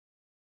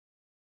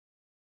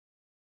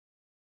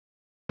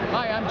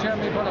Hi, I'm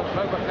Jeremy Bullock,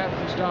 Boba Fett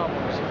from Star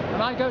Wars,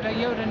 and I go to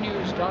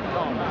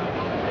yodanews.com.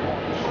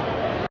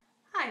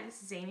 Hi,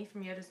 this is Amy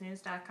from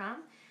yodasnews.com,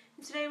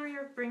 and today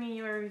we're bringing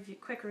you a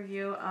quick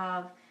review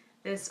of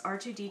this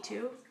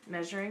R2-D2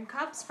 measuring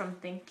cups from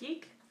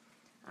ThinkGeek.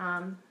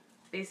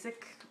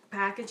 Basic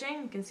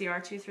packaging, you can see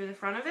R2 through the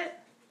front of it.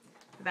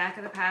 The back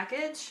of the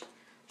package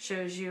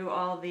shows you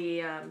all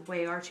the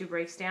way R2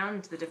 breaks down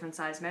into the different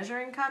size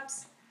measuring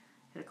cups.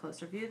 Get a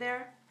closer view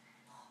there.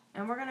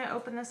 And we're going to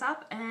open this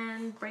up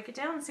and break it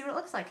down and see what it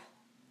looks like.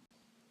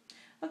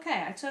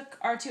 Okay, I took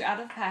R2 out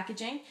of the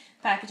packaging.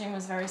 Packaging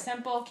was very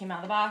simple, came out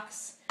of the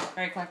box,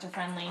 very collector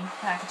friendly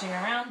packaging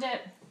around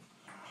it.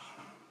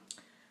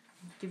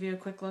 Give you a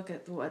quick look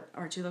at what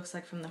R2 looks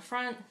like from the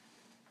front.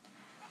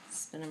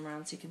 Spin him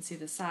around so you can see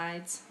the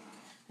sides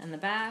and the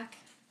back.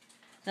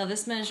 Now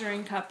this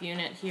measuring cup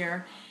unit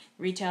here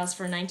retails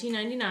for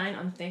 $19.99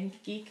 on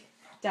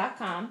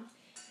ThinkGeek.com.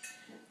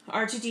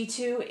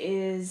 R2-D2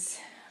 is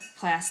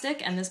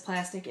plastic, and this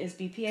plastic is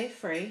BPA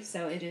free,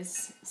 so it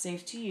is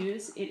safe to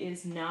use. It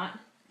is not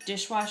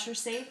dishwasher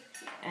safe,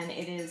 and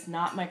it is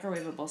not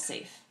microwavable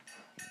safe.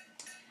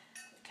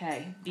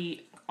 Okay,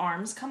 the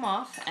arms come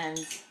off, and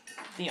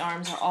the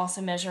arms are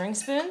also measuring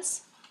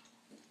spoons.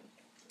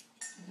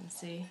 You can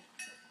see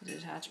the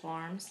detachable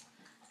arms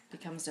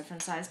becomes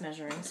different size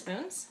measuring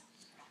spoons.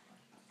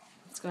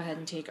 Let's go ahead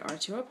and take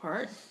R2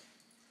 apart.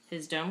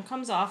 His dome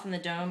comes off, and the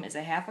dome is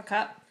a half a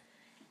cup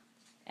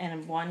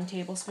and 1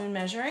 tablespoon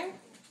measuring.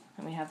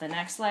 And we have the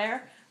next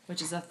layer,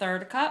 which is a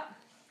third cup.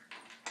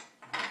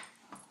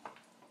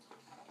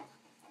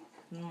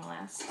 And the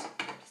last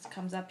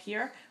comes up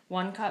here,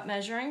 1 cup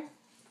measuring.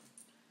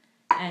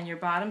 And your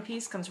bottom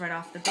piece comes right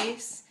off the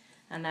base,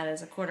 and that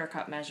is a 1/4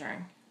 cup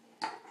measuring.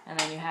 And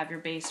then you have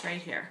your base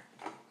right here.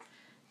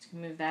 So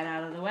move that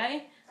out of the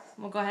way.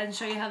 We'll go ahead and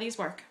show you how these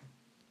work.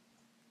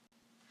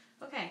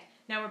 Okay,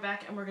 now we're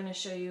back and we're going to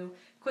show you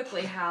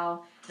quickly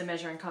how the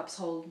measuring cups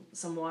hold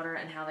some water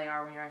and how they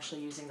are when you're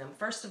actually using them.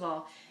 First of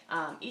all,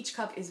 each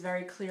cup is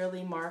very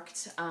clearly marked,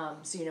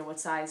 so you know what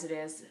size it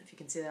is. If you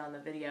can see that on the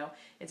video,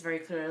 it's very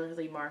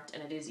clearly marked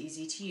and it is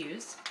easy to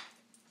use.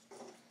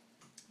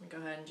 I'll go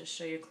ahead and just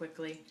show you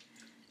quickly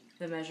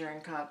the measuring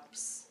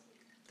cups.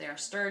 They are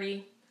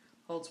sturdy,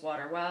 holds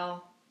water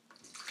well,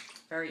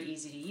 very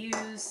easy to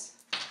use.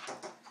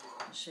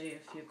 I'll show you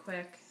a few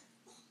quick.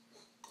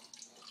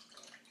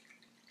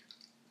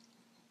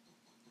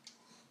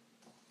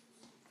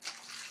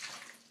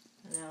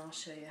 And now I'll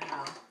show you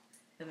how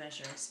the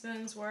measuring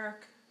spoons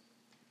work.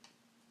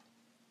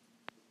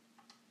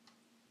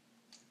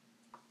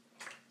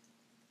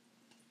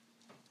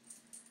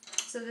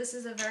 So this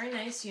is a very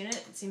nice unit.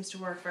 It seems to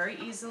work very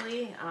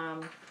easily.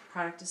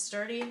 Product is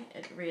sturdy.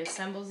 It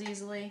reassembles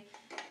easily.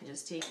 You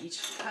just take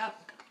each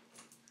cup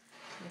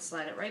and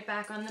slide it right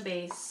back on the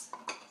base.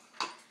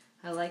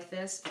 I like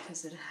this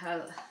because it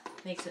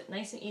makes it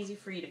nice and easy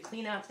for you to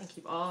clean up and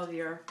keep all of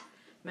your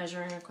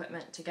measuring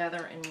equipment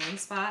together in one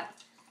spot.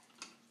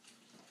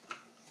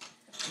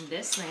 And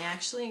this may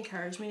actually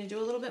encourage me to do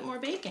a little bit more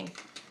baking.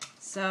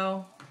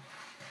 So,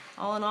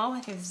 all in all, I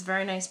think this is a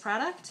very nice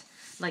product.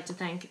 I'd like to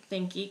thank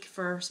ThinkGeek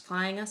for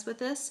supplying us with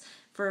this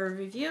for a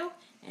review,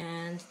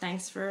 and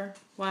thanks for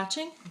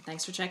watching, and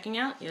thanks for checking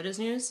out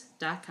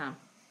yodasnews.com.